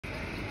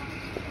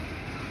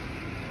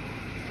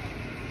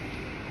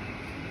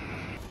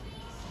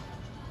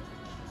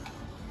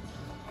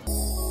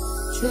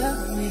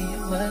Tell me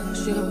what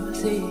you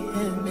see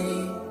in me.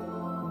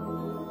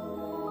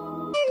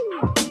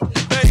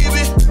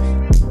 Baby,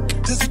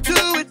 does he do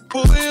it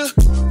for you?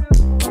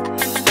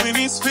 When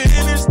he's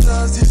finished,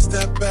 does he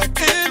step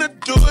back and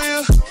adore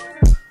you?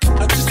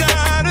 I just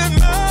gotta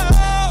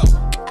know,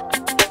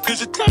 'cause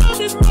your time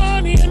is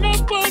money and I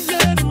won't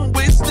let him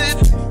waste it.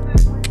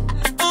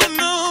 Oh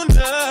no,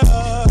 no.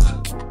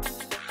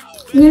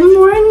 Good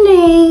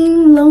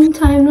morning, long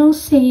time no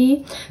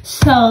see.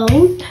 So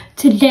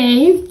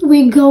today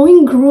we're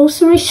going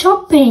grocery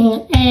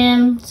shopping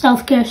and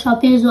self-care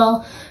shopping as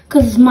well,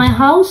 because my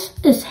house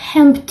is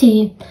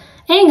empty.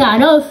 I ain't got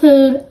no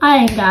food, I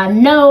ain't got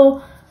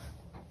no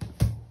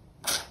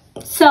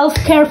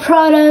self-care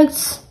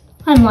products.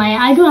 I'm lying,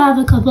 I do have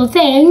a couple of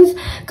things,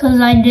 because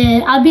I've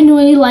been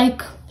doing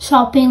like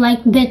shopping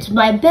like bits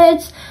by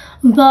bits,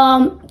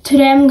 but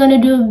today I'm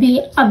gonna do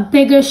a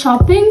bigger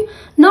shopping,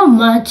 not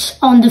much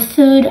on the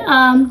food,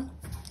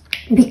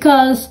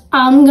 because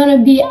I'm gonna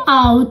be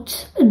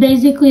out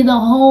basically the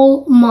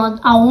whole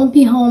month. I won't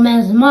be home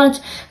as much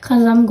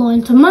because I'm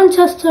going to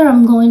Manchester,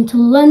 I'm going to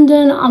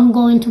London, I'm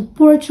going to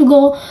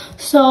Portugal,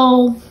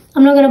 so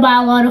I'm not gonna buy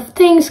a lot of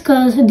things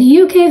because the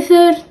UK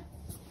food,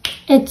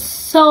 it's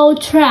so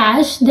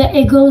trash that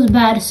it goes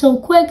bad so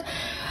quick.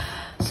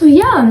 So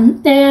yeah,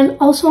 and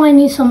also I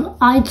need some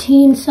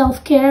hygiene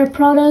self-care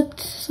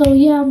products. So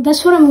yeah,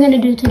 that's what I'm gonna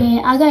do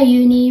today. I got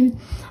uni.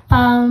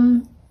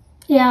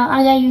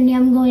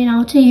 I'm going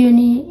out to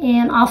uni,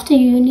 and after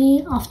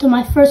uni, after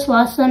my first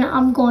lesson,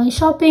 I'm going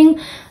shopping,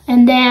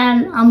 and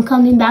then I'm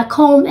coming back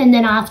home, and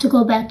then I have to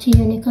go back to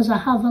uni because I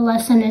have a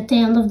lesson at the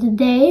end of the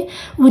day,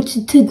 which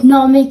did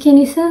not make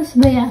any sense.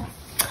 But yeah,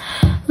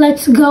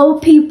 let's go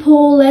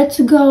people, let's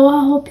go.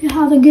 I hope you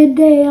have a good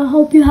day. I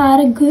hope you had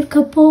a good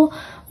couple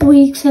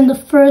weeks, and the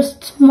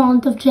first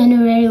month of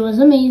January was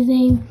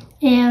amazing.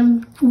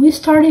 And we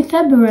start in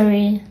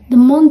February. The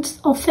month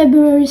of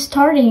February is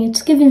starting.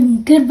 It's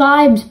giving good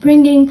vibes,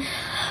 bringing...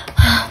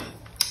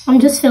 I'm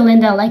just feeling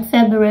that like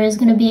February is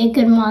gonna be a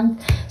good month.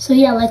 So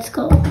yeah, let's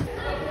go.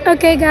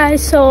 Okay guys,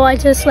 so I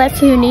just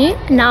left uni.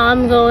 Now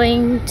I'm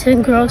going to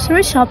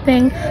grocery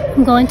shopping.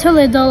 I'm going to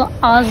Lidl,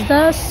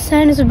 Asda,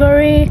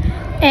 Sainsbury,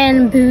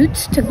 and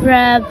Boots to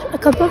grab a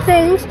couple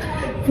things.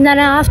 And then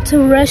I have to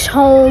rush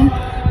home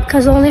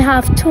because I only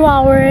have 2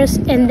 hours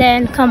and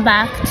then come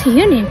back to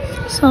uni.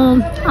 So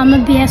I'm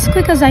gonna be as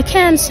quick as I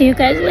can. See you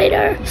guys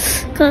later,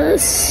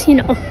 because you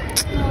know.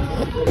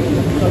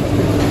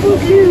 So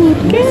cute.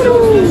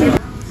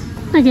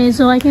 Okay,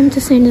 so I came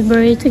to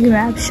Sainsbury to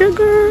grab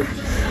sugar.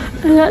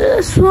 I got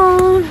this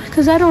one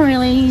because I don't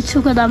really eat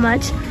sugar that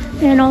much,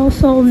 and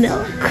also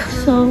milk.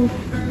 So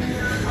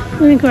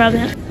let me grab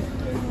it.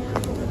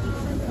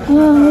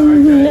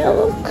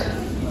 Milk.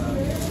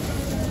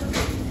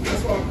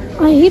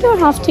 I either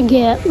have to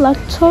get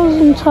lactose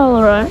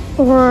intolerant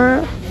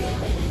or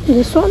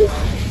this one.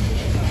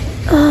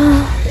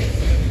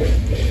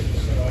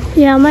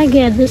 Yeah, I might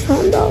get this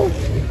one though.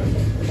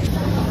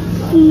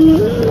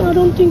 I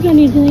don't think I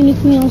need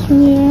anything else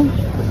from here.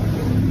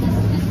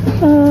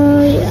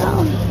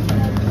 Yeah.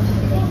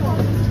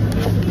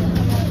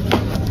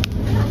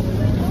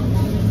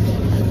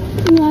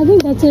 I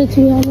think that's it,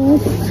 to be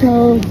honest.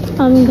 So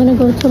I'm gonna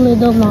go to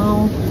Lidl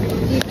now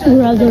to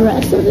grab the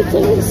rest of the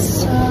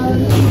things.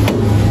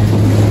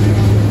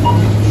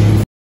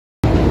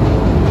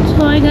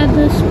 So I got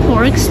this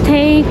pork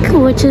steak,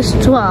 which is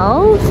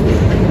 12.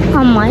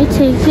 I might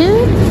take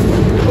it.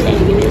 Okay,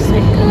 give me a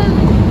second.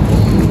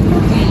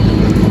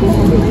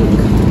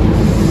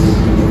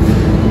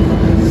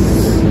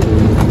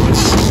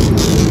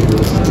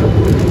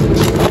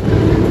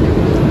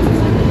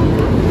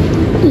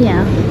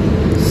 Yeah.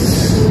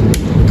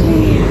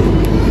 Okay.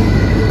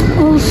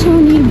 Also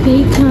need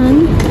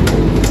bacon.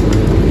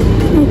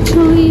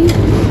 Actually,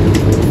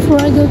 before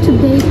I go to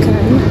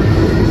bacon,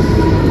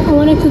 I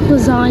want to cook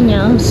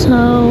lasagna, so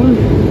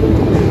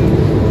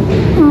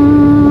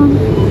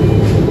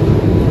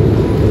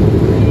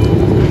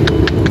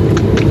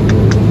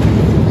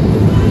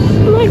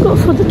I might go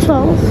for the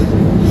 12.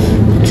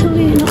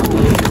 Actually, you know,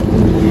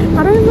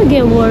 I don't even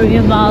get worried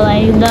about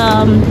like the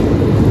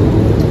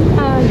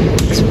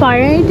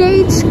expiry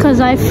dates because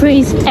I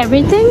freeze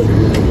everything,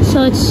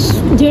 so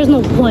there's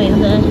no point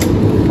of it.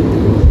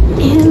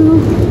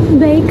 And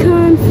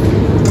bacon.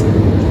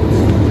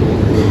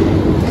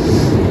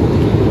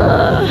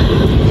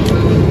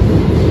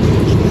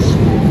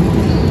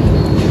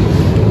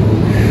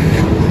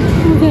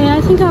 Okay,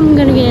 I think I'm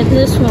gonna get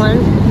this one.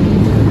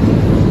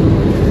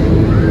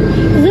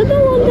 Is it the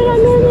one that I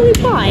normally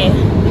buy?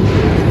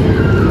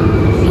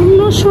 I'm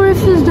not sure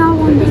if it's that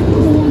one that I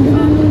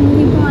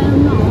normally buy or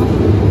not.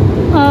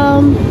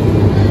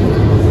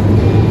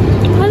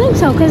 I think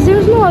so, because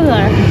there's no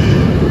other.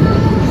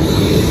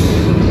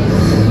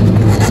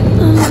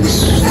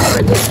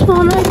 For this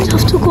one, I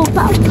have to go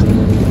back.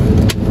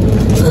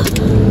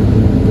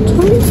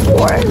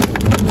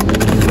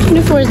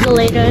 24 is the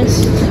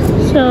latest.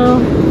 So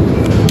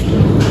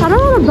I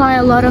don't want to buy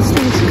a lot of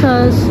things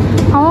because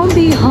I won't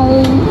be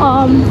home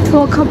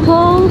for a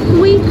couple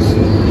weeks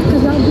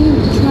because I'll be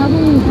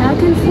traveling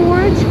back and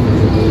forth,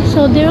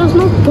 so there was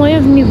no point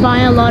of me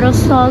buying a lot of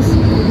stuff.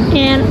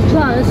 And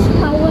plus,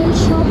 I went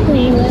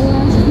shopping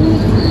last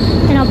week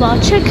and I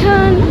bought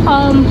chicken.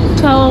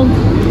 So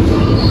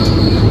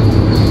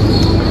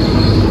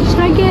should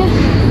I get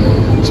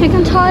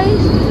chicken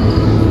thighs?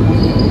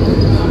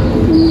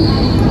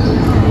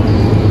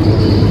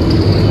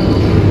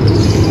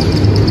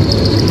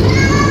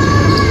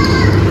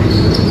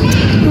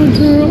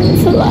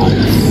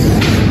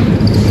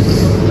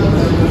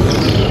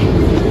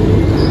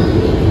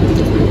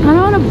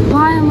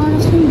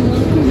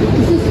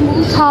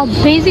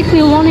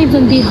 Basically won't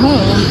even be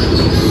home.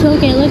 So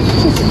okay, let's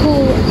just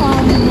go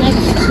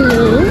next to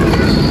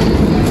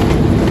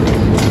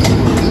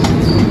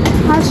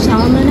have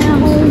salmon at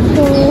home.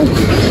 So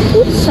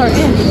oops, sorry.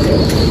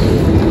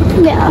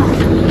 Yeah.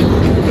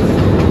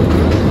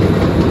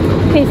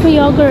 Okay, for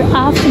yogurt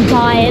I have to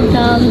buy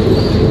the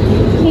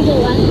either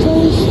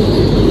lactose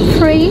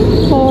free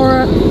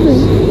or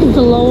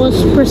the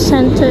lowest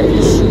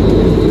percentage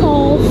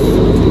of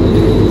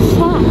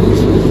fat.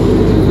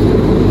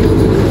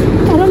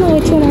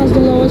 Which one has the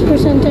lowest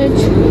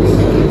percentage?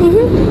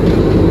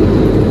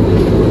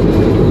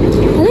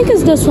 I think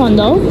it's this one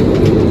though.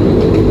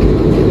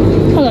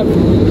 Hold up.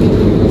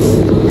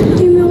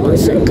 Give me 1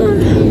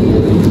 second.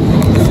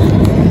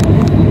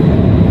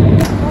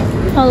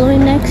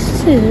 Following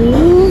next to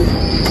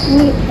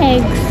the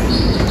eggs.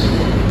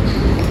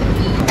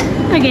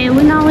 Okay,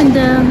 we're now in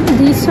the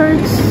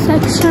dessert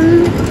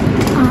section.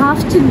 I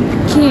have to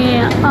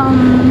get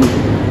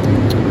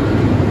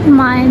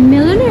my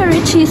millionaire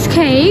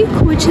cheesecake,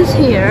 which is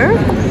here.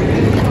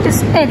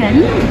 It's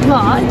hidden,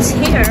 but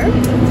here.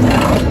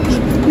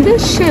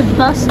 This shit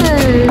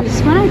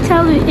buses. When I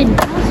tell you it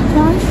does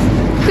bust,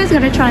 you guys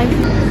gotta try it.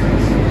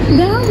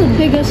 They have a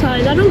bigger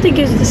size. I don't think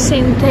it's the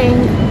same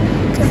thing,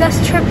 because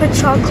that's triple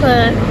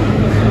chocolate.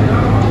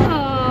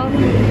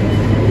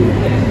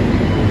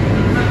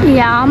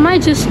 Yeah, I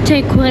might just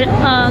take with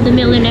the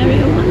millionaire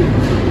one,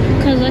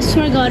 because I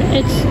swear to God,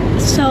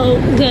 it's so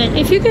good.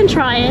 If you can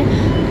try it,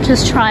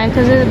 just try it,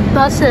 because it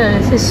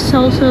buses. It's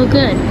so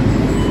good.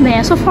 But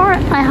yeah, so far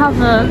I have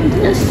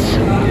this.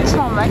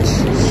 So much.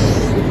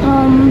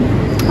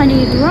 I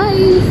need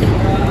rice.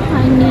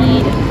 I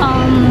need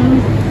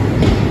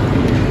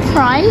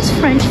fries,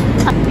 French.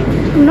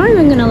 I'm not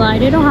even gonna lie,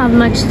 they don't have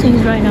much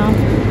things right now.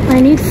 I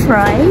need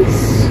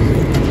fries,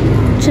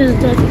 which is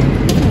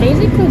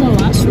basically the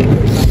last one.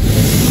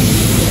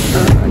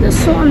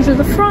 This one's are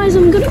the fries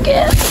I'm gonna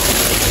get.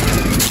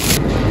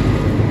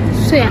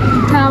 So yeah,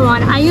 that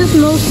one I use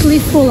mostly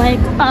for like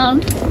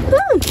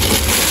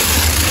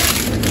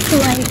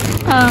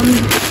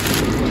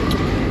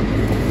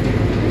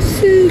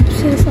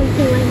soups or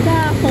something like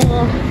that,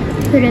 or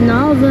put in the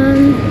oven.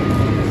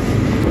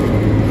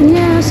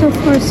 Yeah, so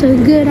far so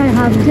good. I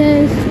have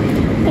this.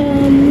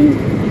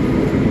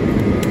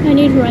 I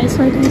need rice,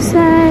 like I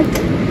said.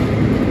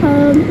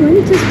 Let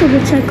me just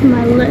double check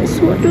my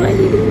list. What do I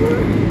need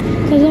more?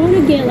 Because I want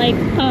to get like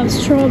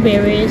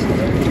strawberries,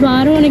 but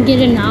I don't want to get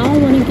it now. I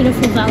want to get it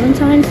for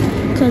Valentine's,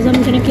 because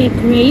I'm gonna get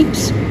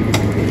grapes.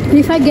 And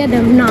if I get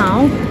them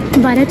now,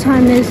 by the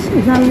time it's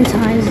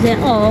Valentine's,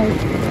 they're all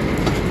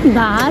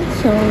bad,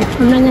 so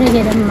I'm not gonna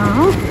get them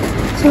now.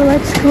 So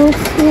let's go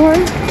for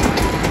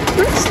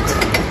first.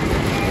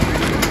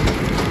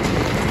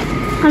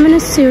 I'm in a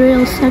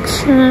cereal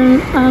section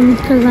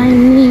because I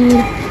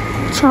need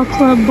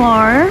chocolate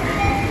bar,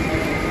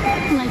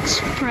 like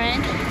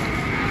spread.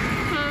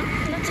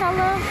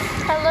 Nutella,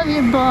 I love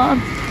you, but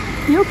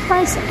your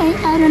price ain't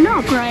adding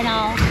up right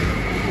now.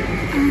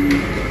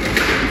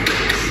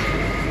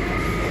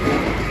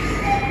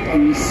 Let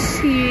me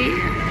see,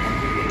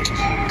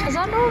 because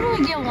I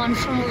normally get one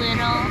from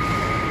Lidl.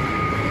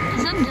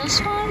 Is it this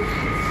one?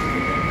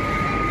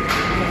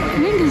 I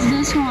think it's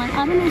this one.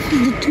 I don't know if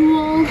it's the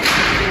dual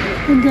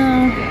or the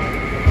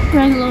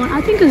regular one.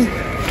 I think it's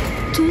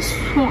this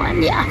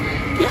one. Yeah,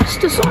 yes,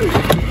 this one.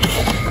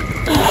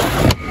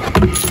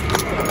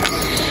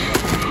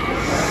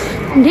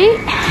 They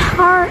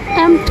are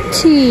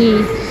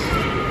empty.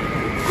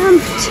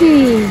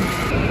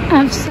 I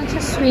have such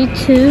a sweet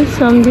tooth,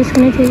 so I'm just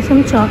gonna take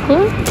some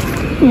chocolate,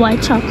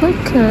 white chocolate,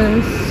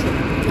 because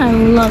I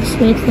love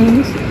sweet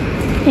things.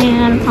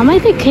 And I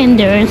might take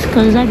Kinders,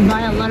 because I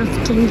buy a lot of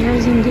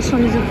Kinders, and this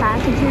one is a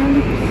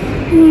packaging.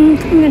 I'm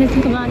gonna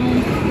think about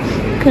it,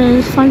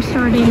 because if I'm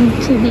starting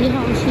to be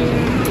healthier,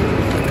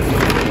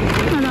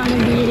 I'm not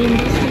gonna be eating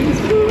these things.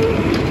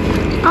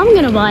 I'm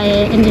gonna buy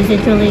it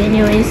individually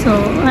anyway, so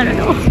I don't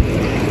know.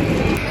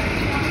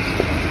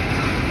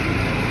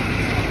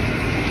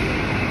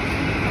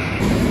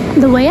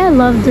 The way I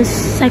love this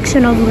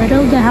section of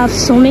Lidl, they have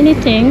so many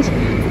things.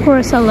 Of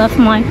course, I left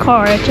my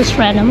car, just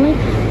randomly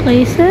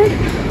placed it.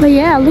 But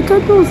yeah, look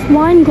at those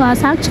wine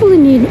glass. I actually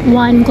need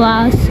wine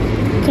glass,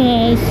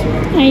 because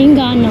I ain't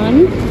got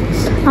none.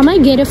 I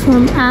might get it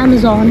from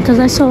Amazon, because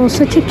I saw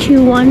such a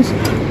cute ones.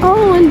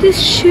 Oh, and this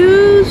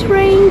shoes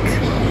ring.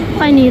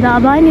 I need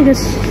that, but I need a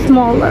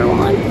smaller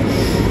one.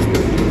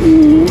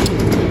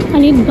 I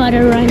need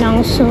butter right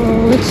now, so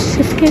let's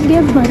just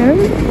get butter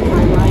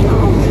right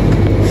now.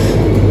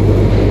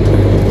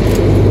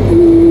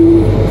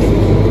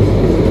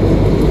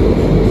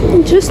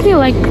 Just need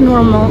like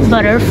normal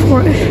butter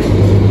for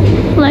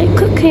like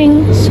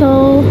cooking,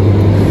 so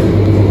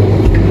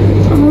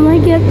I'm gonna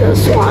get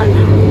this one,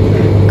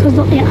 cause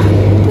yeah,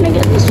 I'm gonna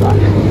get this one.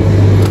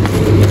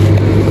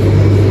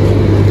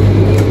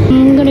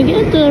 I'm gonna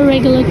get the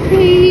regular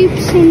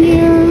grapes in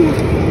here.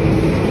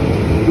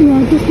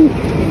 Yeah, just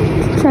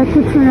check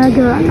which one I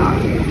do or not.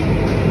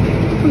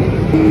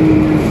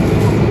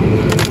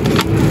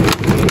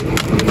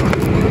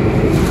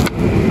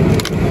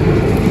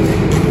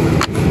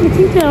 I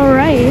think they're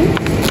alright.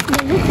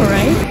 They look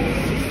alright.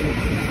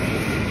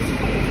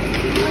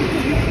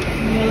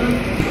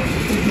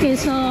 Okay,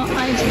 so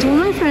I told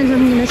my friends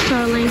I'm gonna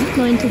start like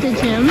going to the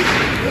gym.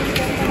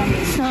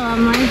 So I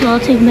might as well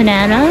take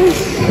bananas.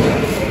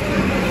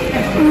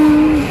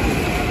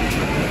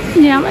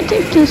 Yeah, I'm gonna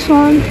take this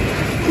one.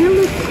 They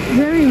look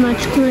very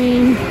much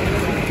green.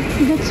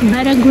 That's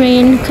better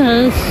green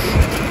because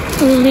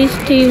at least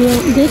they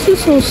will. This is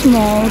so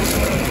small.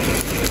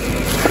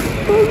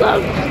 Hold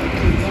up.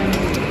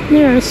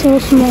 They are so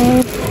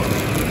small.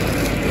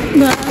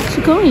 But it's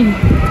going.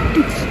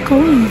 It's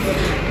going.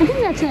 I think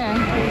that's it.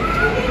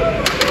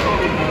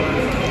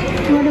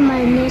 What am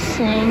I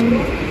missing?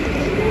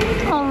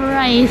 Oh,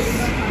 rice.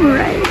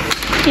 Rice.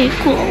 Okay,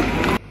 cool.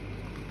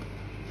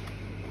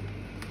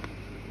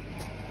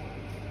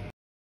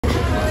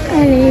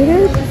 I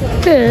needed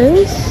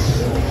this.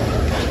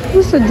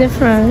 What's the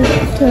difference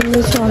between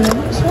this one and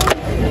this one?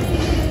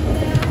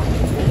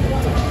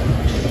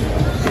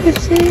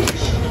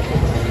 50.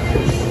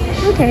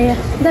 Okay, yeah,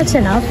 that's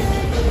enough.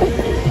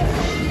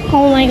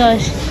 Oh my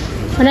gosh.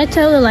 When I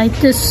tell you like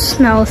this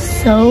smells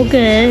so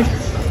good.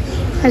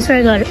 I swear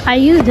to God, I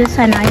use this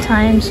at night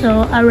time,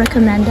 so I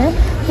recommend it.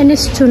 And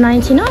it's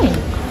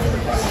 $2.99.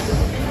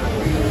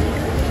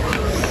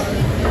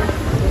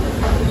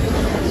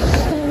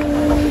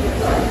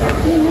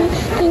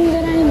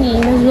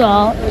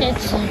 Well,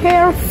 it's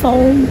hair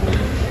foam.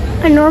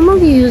 I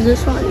normally use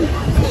this one,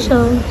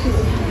 so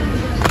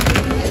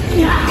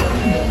yeah.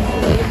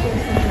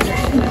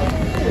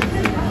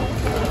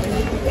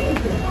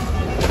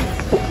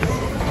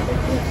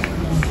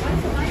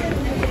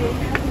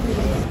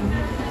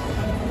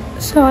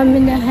 So I'm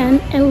in the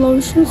hand and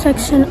lotion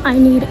section. I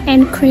need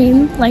hand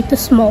cream, like the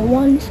small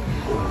ones.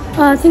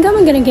 I think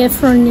I'm gonna get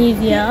for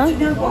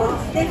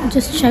Nivea.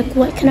 Just check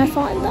what can I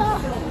find there.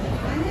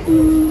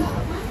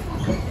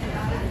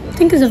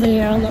 I think it's over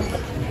here. Look.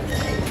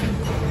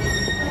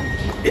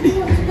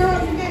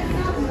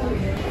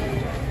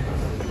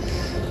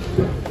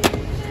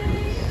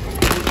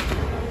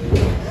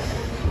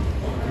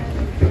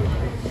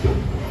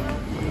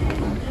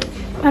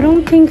 I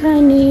don't think I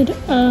need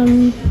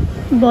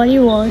body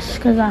wash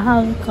because I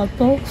have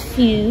a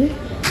few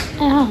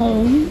at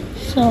home,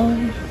 so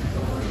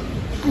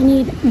I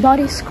need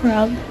body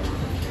scrub.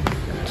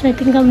 So I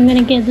think I'm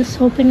gonna get the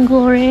Soap and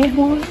Glory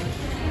one.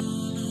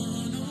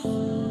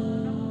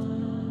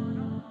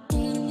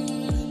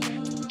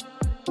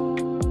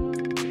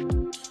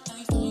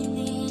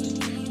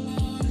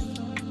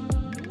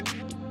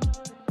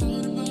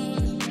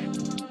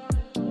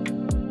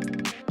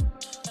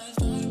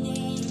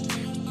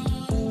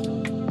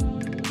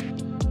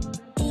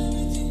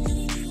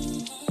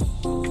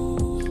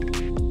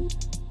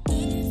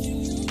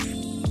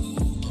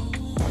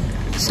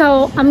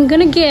 So I'm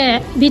gonna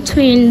get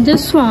between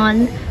this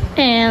one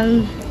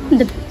and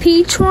the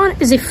peach one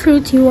is a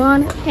fruity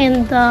one,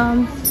 and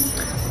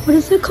what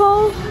is it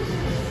called?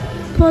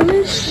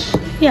 Polish?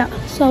 Yeah,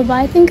 so but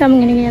I think I'm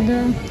gonna get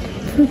the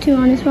fruity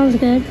one. It smells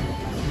good.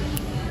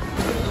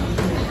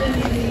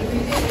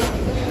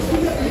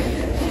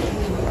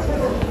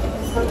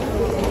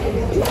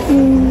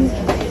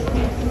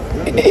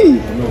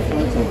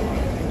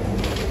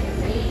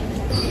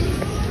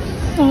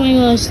 Oh my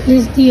gosh,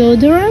 this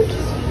deodorant,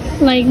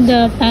 like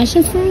the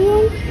passion fruit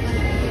one,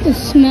 it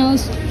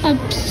smells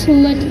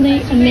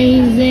absolutely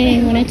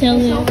amazing. When I tell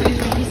you,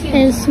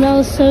 it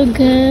smells so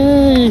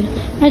good.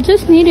 I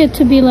just need it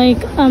to be like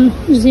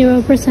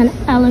 0%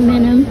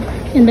 aluminum,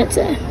 and that's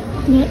it.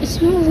 But it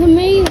smells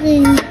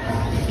amazing.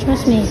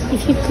 Trust me,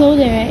 if you go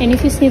there and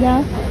if you see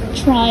that,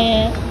 try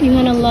it. You're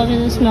gonna love it.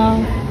 The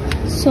smell,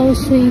 so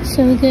sweet,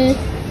 so good.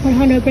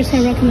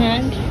 100%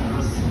 recommend.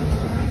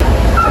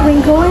 I've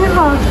been going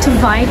out to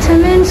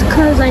vitamins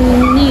because I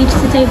need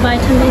to take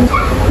vitamins,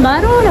 but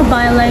I don't want to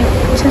buy like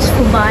just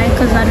for buy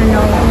because I don't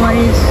know what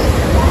is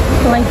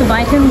like the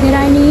vitamin that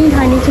I need.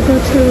 I need to go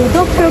to a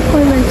doctor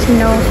appointment to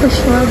know for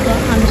sure, but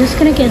I'm just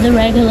gonna get the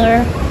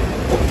regular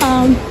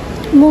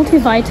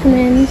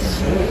multivitamins.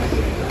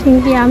 I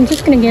think, yeah, I'm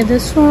just gonna get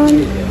this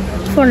one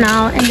for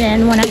now, and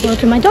then when I go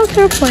to my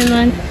doctor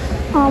appointment,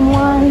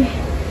 I'm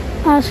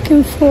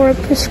asking for a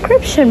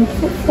prescription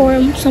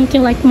for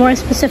something like more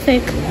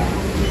specific.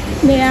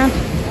 Yeah.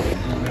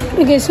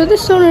 Okay, so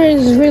this toner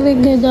is really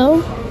good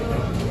though.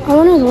 I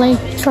want to like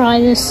try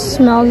this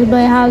smell,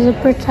 but it has a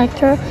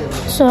protector,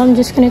 so I'm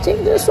just gonna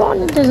take this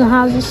one. It doesn't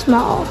have the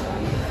smell.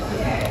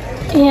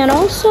 And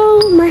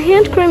also my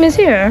hand cream is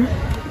here,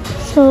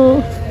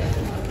 so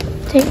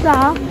take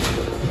that.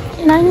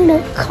 And I need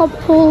a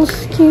couple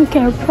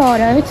skincare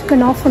products, but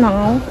not for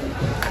now,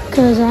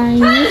 because I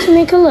need to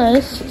make a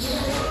list.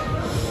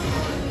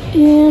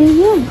 And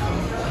yeah,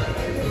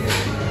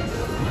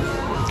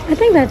 I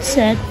think that's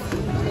it.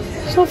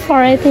 So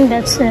far, I think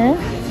that's it.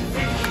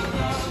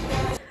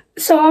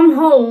 So I'm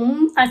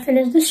home. I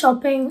finished the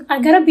shopping. I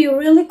gotta be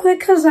really quick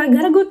because I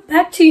gotta go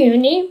back to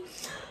uni.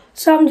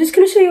 So I'm just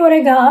gonna show you what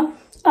I got.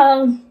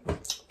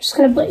 Just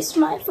gonna place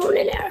my phone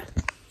in there.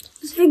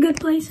 Is there a good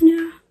place in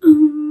there?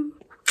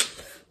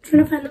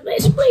 Trying to find the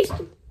best place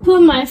to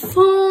put my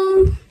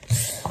phone.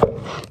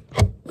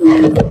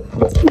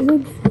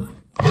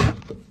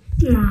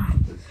 Nah,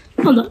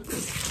 hold on.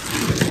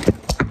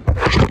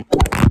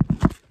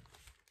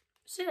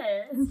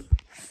 Shit.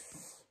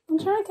 I'm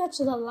trying to catch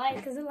the light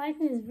because the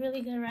lighting is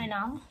really good right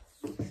now.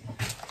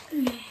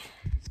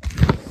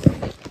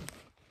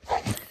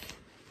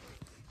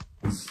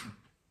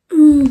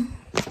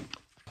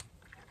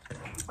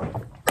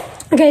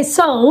 Okay,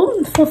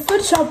 so for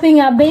food shopping,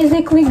 I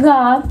basically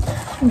got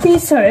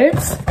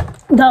desserts.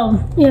 Though,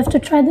 you have to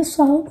try this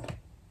out.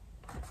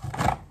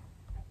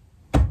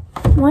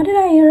 Why did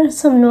I hear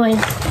some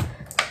noise?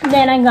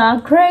 Then I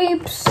got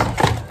grapes.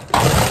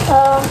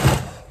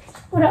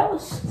 What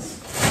else?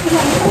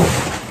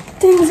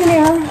 Things in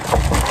here.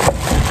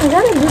 I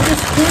gotta do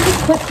this really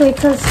quickly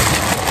because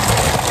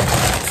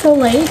it's so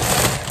late.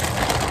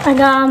 I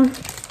got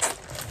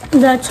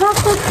the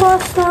chocolate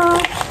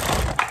croissant.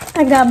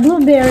 I got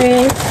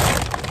blueberries.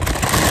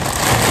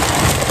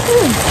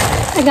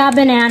 I got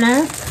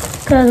banana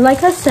because,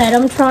 like I said,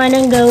 I'm trying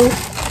to go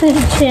to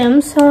the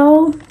gym,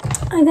 so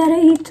I gotta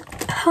eat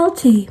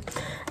healthy.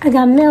 I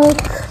got milk.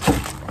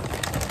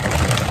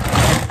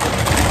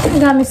 I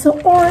got me some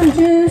orange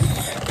juice.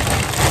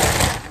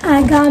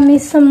 I got me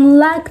some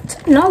not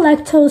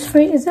lactose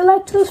free. Is it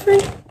lactose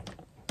free?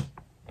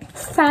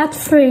 Fat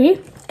free,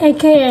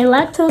 aka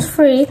lactose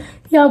free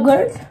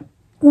yogurt.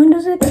 When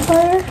does it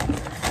expire?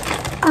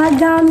 I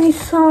got me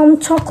some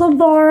chocolate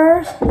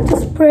bars,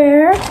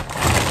 spread,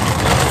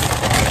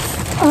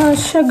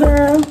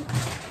 sugar,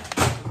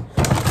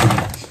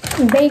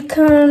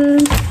 bacon,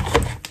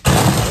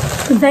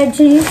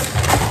 veggies,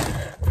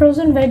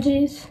 frozen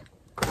veggies.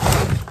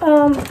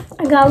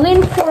 I got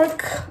lean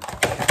pork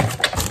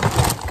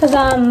because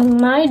I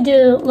might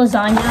do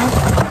lasagna.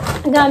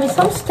 I got me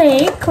some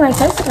steak, like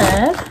I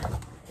said,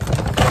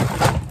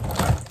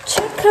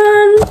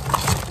 chicken,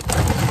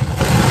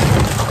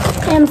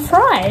 and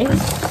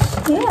fries.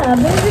 Yeah,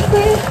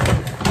 basically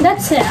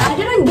that's it. I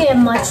didn't get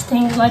much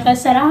things. Like I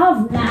said, I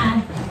have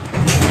that.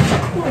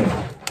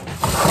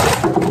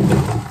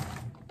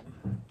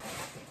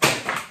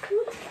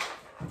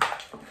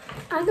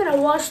 I gotta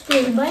wash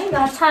these, but I ain't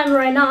got time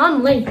right now.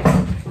 I'm late.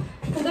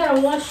 I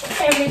gotta wash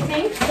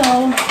everything,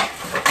 so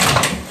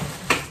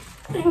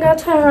I ain't got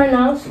time right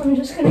now. So I'm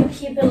just gonna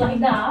keep it like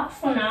that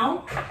for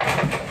now.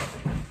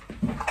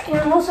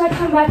 And once I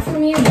come back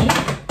from uni,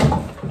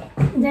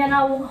 then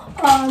I will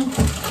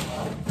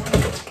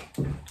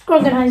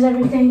organize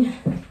everything.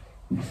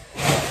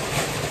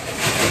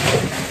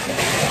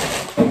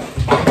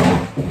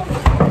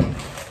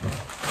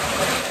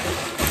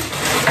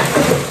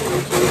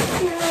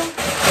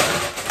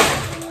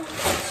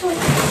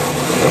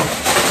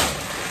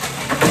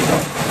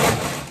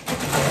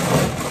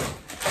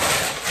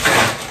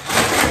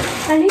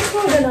 I need to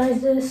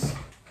organize this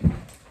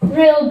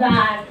real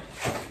bad.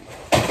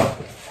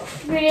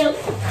 Real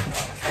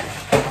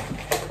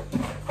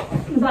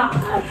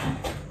bad.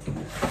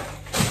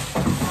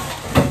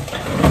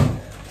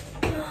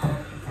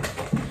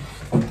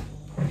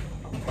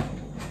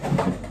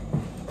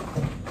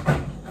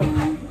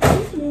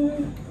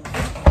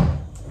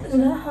 Is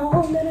that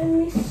how that I'm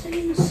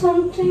missing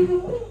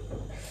something?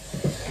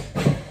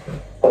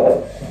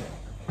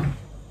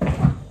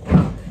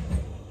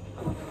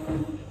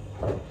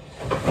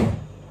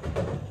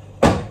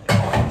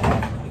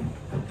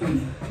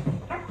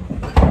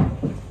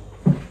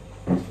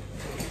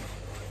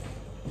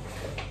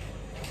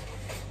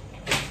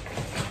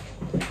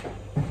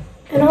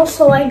 And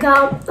also I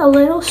got a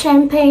little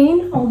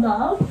champagne, hold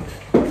up.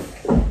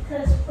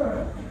 That's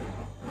for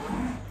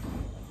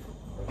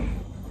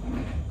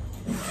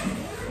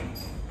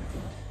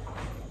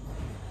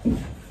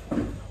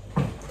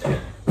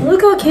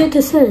look how cute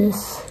this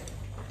is.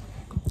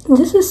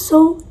 This is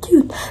so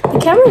cute. The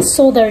camera is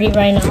so dirty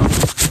right now.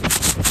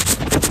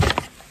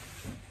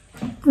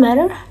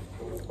 Better?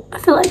 I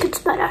feel like it's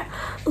better.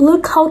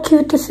 Look how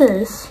cute this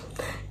is.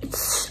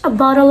 It's a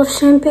bottle of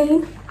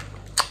champagne.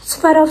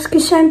 Swarovski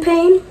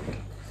champagne.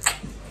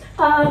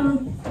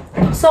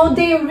 So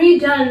they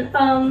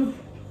redone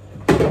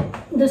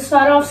the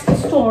Swarovski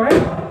store,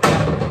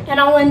 and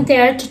I went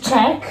there to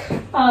check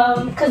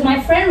because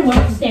my friend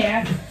works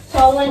there, so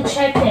I went and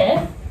checked it,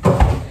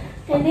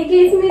 and they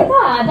gave me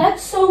that.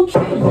 That's so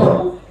cute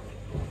though.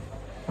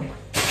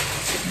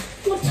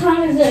 What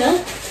time is it?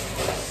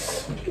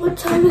 What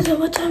time is it?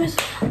 What time is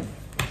it?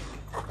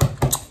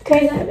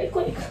 Okay, gotta be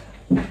quick.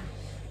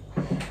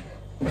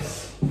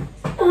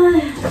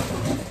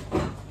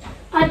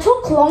 I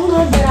took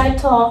longer than I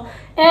thought,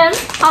 and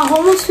I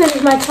almost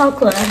finished my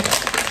chocolate.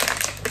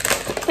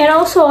 And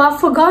also, I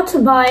forgot to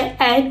buy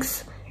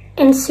eggs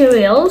and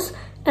cereals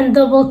and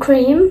double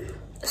cream,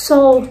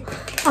 so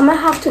I might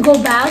have to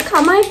go back.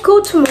 I might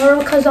go tomorrow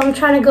because I'm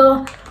trying to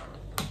go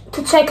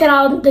to check it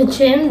out, the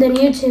gym, the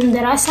new gym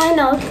that I signed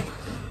up.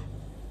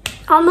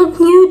 I'm a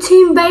new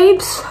team,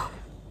 babes.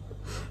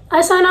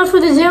 I signed up for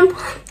the gym,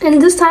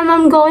 and this time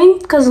I'm going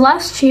because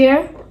last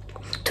year,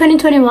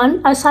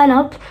 2021, I signed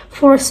up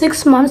for a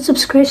 6-month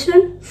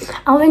subscription.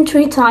 I went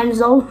 3 times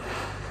though.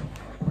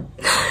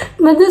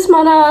 But this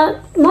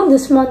month, not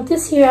this month,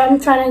 this year I'm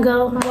trying to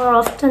go more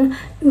often,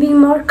 be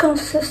more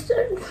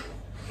consistent.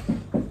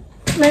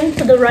 Maybe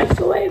to the right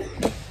way.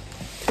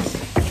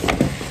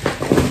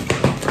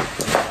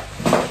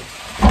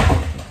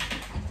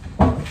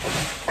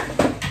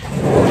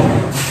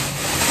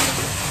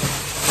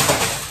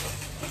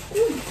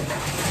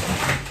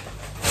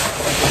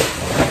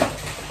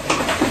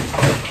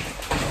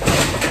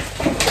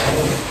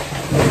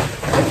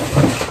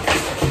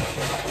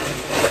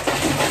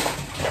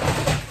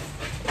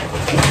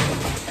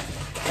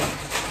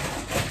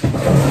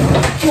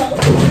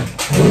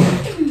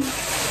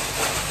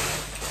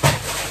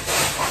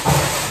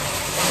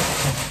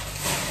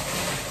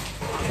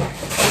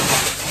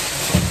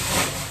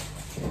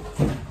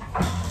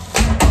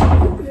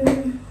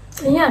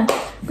 Yeah,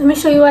 let me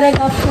show you what I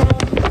got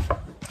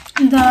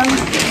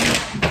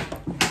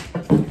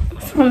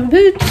from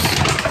Boots.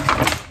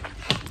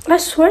 I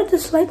swear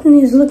this lighting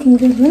is looking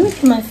good. Let me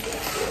put my face.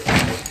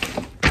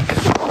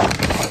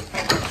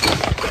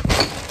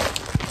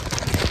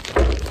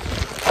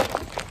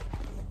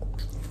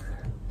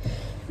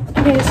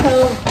 Okay,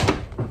 so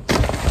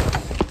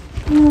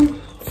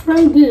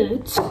from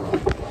Boots.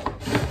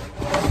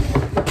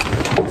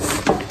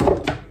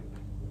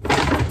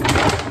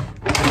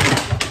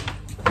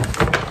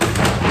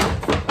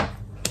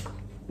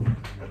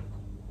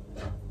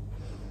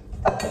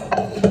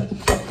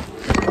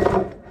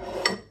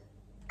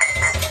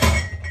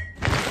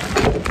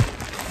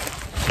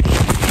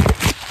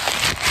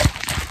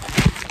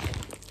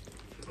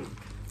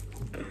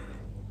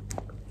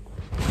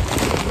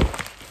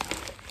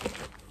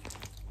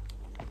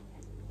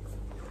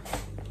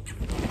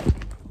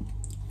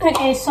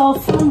 Okay, so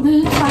from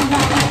Boots I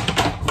got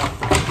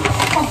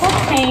a couple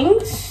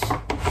things.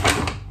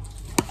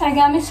 I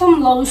got me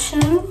some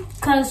lotion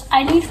because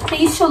I need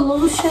facial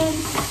lotion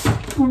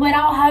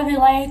without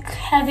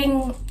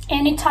having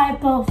any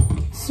type of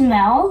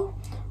smell.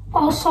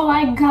 Also,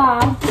 I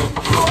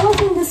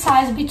wasn't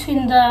decided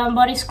between the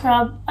body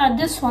scrub,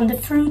 this one, the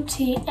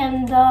fruity,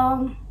 and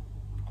the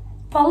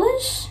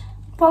polish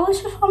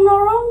if I'm not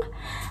wrong.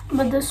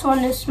 But this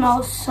one, it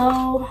smells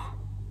so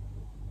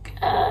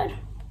good.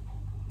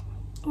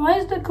 Why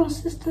is the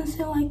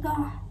consistency like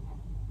that?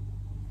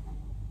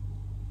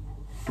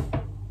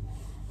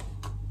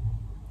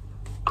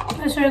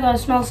 I swear to God, it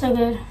smells so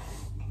good.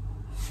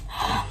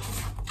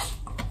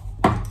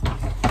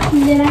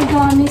 And then I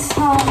got me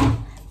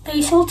some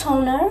facial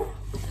toner,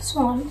 this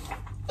one,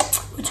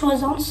 which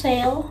was on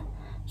sale.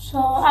 So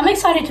I'm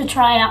excited to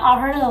try it.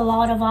 I heard a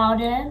lot about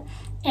it,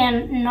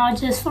 and not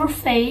just for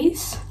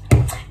face.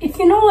 If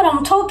you know what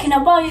I'm talking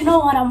about, you know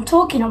what I'm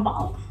talking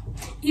about.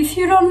 If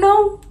you don't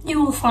know,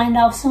 you will find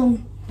out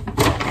soon.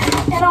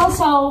 And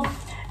also,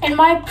 in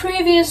my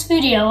previous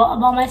video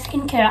about my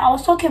skincare, I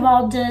was talking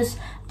about this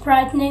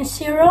brightening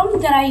serum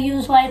that I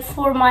use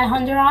for my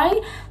under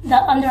eye, the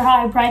under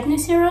eye brightening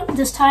serum.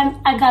 This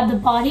time I got the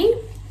body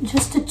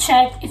just to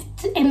check if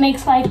it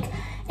makes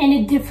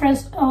any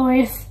difference, or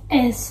if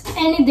it's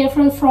any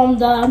different from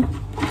the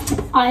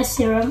eye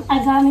serum.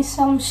 I got me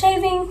some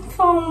shaving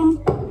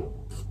foam.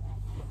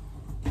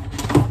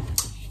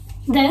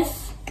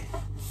 This,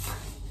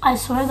 I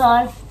swear to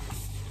God,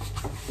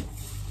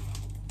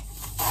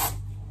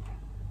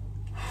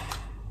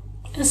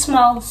 it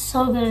smells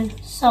so good,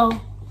 so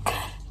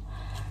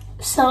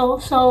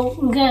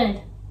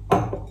good.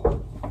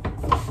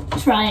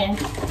 Try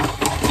it.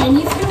 And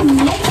if you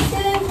mix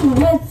it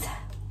with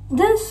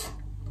this,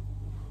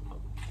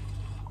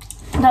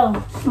 though,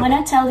 when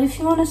I tell you, if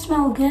you want to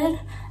smell good,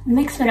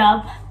 mix it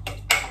up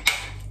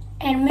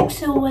and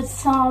mix it with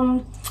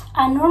some.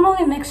 I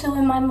normally mix it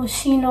with my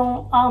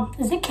Moschino,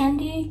 is it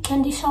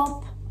Candy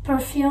Shop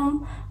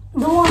perfume?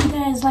 The one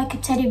that is like a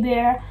teddy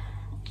bear.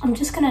 I'm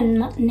just gonna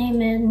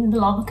name it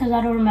below because I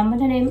don't remember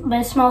the name, but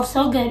it smells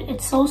so good.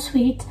 It's so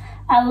sweet.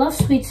 I love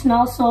sweet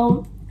smell,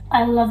 so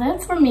I love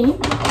it for me.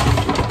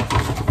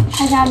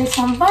 I got me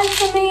some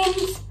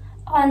vitamins,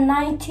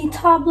 90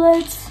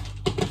 tablets.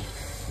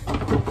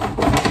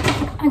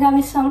 I got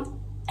me some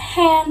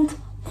hand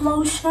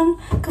lotion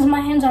because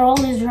my hands are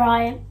always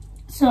dry.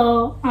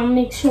 So I'll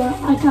make sure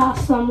I got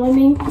some with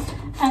me.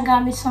 I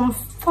got me some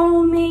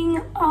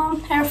foaming,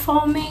 hair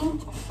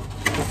foaming,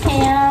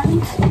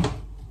 and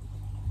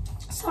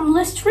some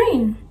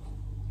Listerine.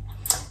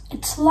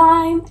 It's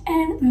lime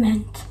and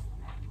mint.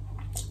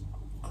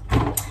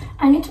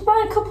 I need to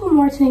buy a couple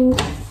more things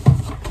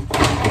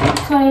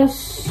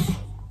because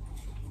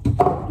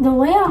the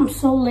way I'm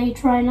so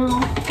late right now,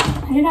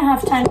 I didn't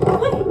have time.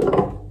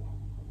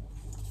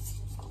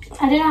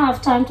 I didn't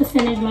have time to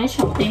finish my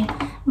shopping,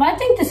 but I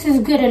think this is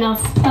good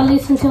enough, at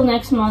least until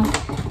next month.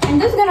 And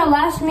this is gonna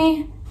last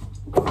me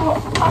for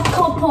a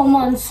couple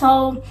months,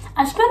 so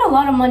I spent a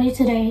lot of money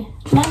today.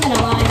 Not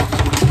gonna lie,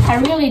 I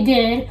really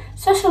did,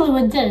 especially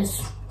with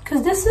this,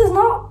 because this is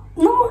not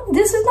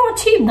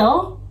cheap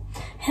though.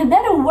 It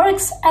better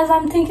works as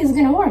I'm thinking it's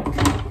gonna work.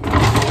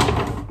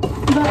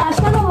 But I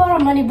spent a lot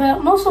of money,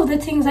 but most of the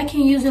things I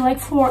can use it like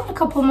for a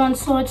couple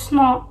months, so it's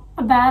not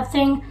a bad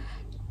thing.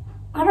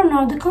 I don't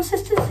know, the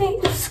consistency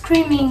is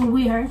screaming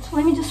weird. So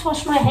let me just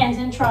wash my hands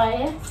and try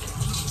it,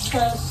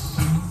 because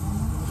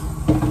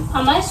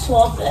I might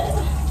swap it.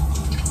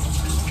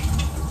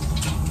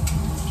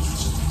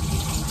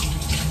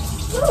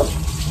 Ooh.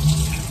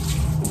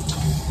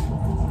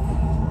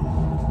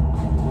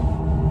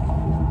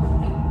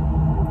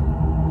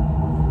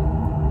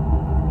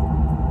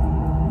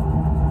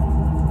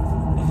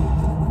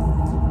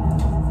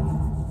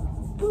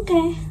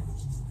 Okay,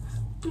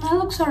 that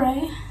looks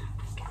alright.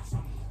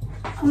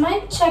 I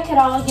might check it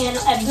out again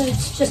at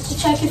Boots just to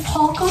check if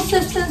all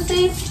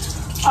consistencies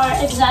are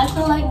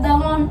exactly like that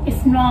one.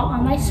 If not,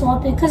 I might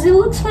swap it because it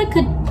looks like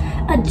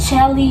a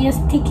jelly, a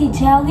sticky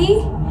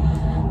jelly.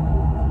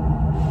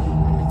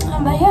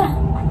 But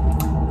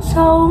yeah,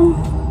 so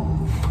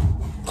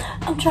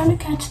I'm trying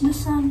to catch the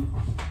sun.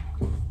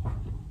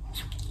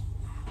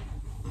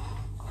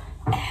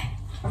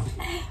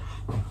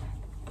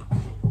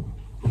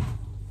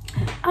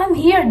 I'm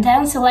here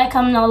dancing like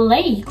I'm not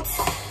late.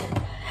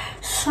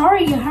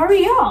 Sorry,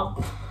 hurry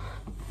up.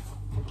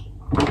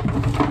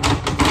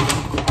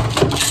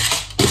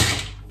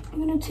 I'm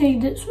gonna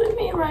take this with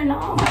me right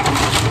now.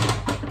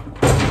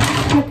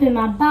 Put it in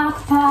my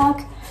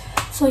backpack.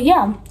 So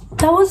yeah,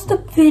 that was the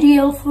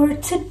video for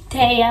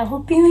today. I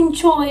hope you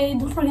enjoyed.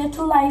 Don't forget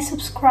to like,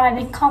 subscribe,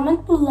 and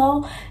comment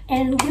below.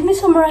 And give me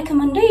some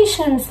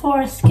recommendations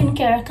for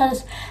skincare,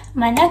 because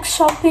my next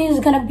shopping is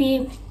gonna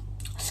be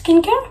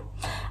skincare.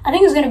 I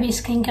think it's gonna be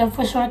skincare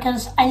for sure,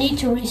 because I need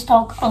to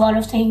restock a lot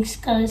of things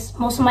because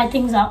most of my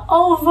things are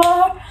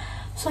over.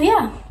 So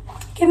yeah,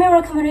 give me a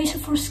recommendation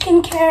for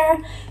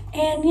skincare,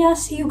 and yeah,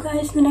 see you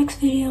guys in the next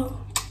video.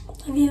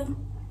 Love you.